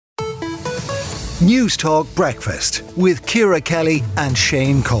News Talk Breakfast with Ciara Kelly and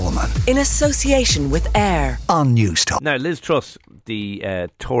Shane Coleman. In association with AIR on News Talk. Now, Liz Truss, the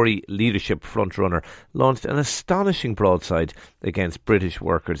Tory leadership frontrunner, launched an astonishing broadside against British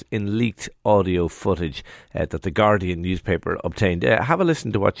workers in leaked audio footage that the Guardian newspaper obtained. Have a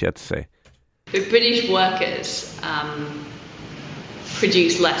listen to what she had to say. But British workers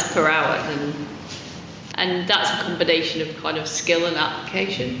produce less per hour and that's a combination of kind of skill and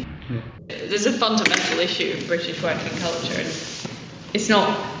application. There's a fundamental issue in British working culture, and it's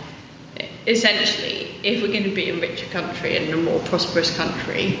not, essentially, if we're going to be a richer country and a more prosperous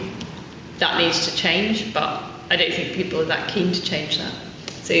country, that needs to change, but I don't think people are that keen to change that.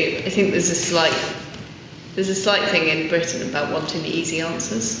 So I think there's a slight thing in Britain about wanting the easy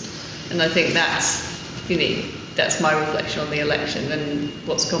answers, and I think that's my reflection on the election and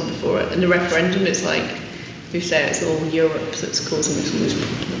what's gone before it. And the referendum is like, we say it's all Europe that's causing us all these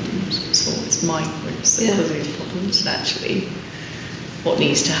problems, so it's migrants that are causing these problems, and actually what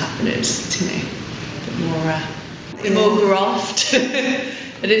needs to happen is, a bit more graft.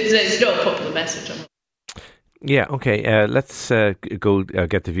 And it's not a popular message. Yeah, okay. Let's go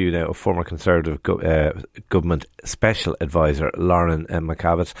get the view now of former Conservative government special advisor Lauren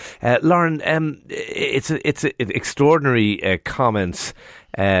McCavitt. Lauren, it's extraordinary comments.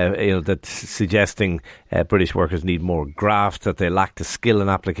 That suggesting British workers need more graft, that they lack the skill and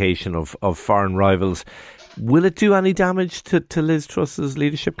application of foreign rivals. Will it do any damage to Liz Truss's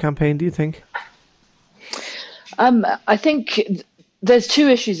leadership campaign, do you think? I think there's two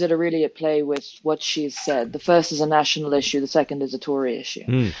issues that are really at play with what she's said. The first is a national issue. The second is a Tory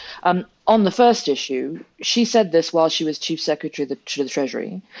issue. On the first issue, she said this while she was Chief Secretary to the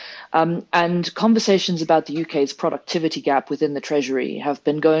Treasury. And conversations about the UK's productivity gap within the Treasury have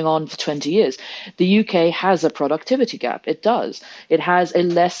been going on for 20 years. The UK has a productivity gap. It does. It has a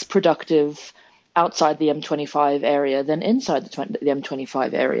less productive outside the M25 area than inside the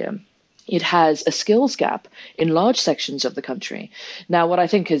M25 area. It has a skills gap in large sections of the country. Now, what I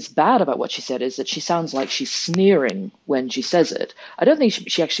think is bad about what she said is that she sounds like she's sneering when she says it. I don't think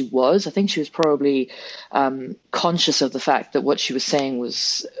she actually was. I think she was probably conscious of the fact that what she was saying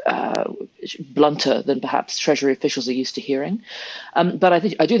was blunter than perhaps Treasury officials are used to hearing. But I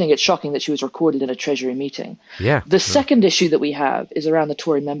do think it's shocking that she was recorded in a Treasury meeting. The second issue that we have is around the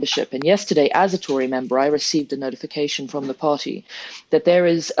Tory membership. And yesterday, as a Tory member, I received a notification from the party that there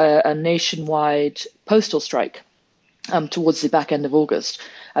is a nationwide postal strike towards the back end of August,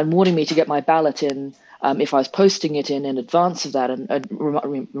 and warning me to get my ballot in if I was posting it in advance of that,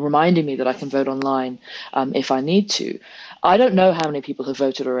 and reminding me that I can vote online if I need to. I don't know how many people have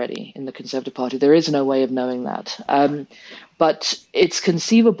voted already in the Conservative Party. There is no way of knowing that. But it's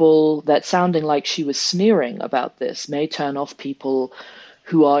conceivable that sounding like she was sneering about this may turn off people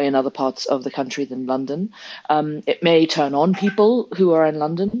who are in other parts of the country than London. It may turn on people who are in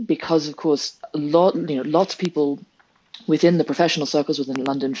London because, of course, lots of people within the professional circles within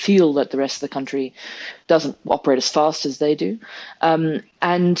London feel that the rest of the country doesn't operate as fast as they do.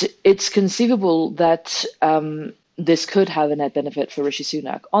 And it's conceivable that this could have a net benefit for Rishi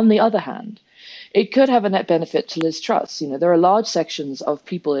Sunak. On the other hand, it could have a net benefit to Liz Truss. There are large sections of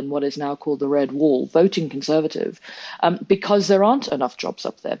people in what is now called the Red Wall voting Conservative because there aren't enough jobs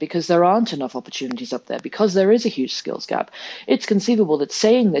up there, because there aren't enough opportunities up there, because there is a huge skills gap. It's conceivable that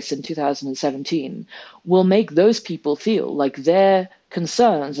saying this in 2017 will make those people feel like their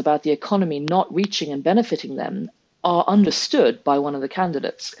concerns about the economy not reaching and benefiting them are understood by one of the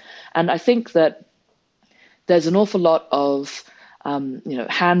candidates. And I think that there's an awful lot of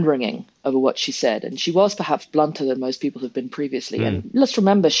hand-wringing over what she said. And she was perhaps blunter than most people have been previously. And let's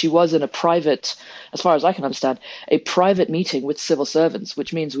remember, she was in a private, as far as I can understand, a private meeting with civil servants,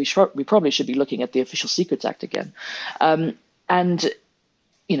 which means we probably should be looking at the Official Secrets Act again.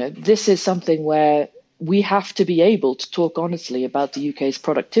 This is something where we have to be able to talk honestly about the UK's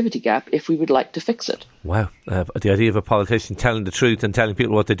productivity gap if we would like to fix it. Wow. The idea of a politician telling the truth and telling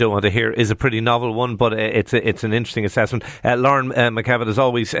people what they don't want to hear is a pretty novel one, but it's an interesting assessment. Lauren McCavitt, as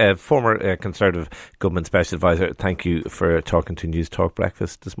always, former Conservative government special advisor, thank you for talking to News Talk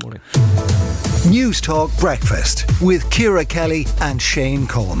Breakfast this morning. News Talk Breakfast with Ciara Kelly and Shane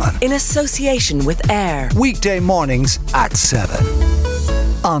Coleman. In association with AIR. Weekday mornings at 7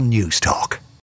 on News Talk.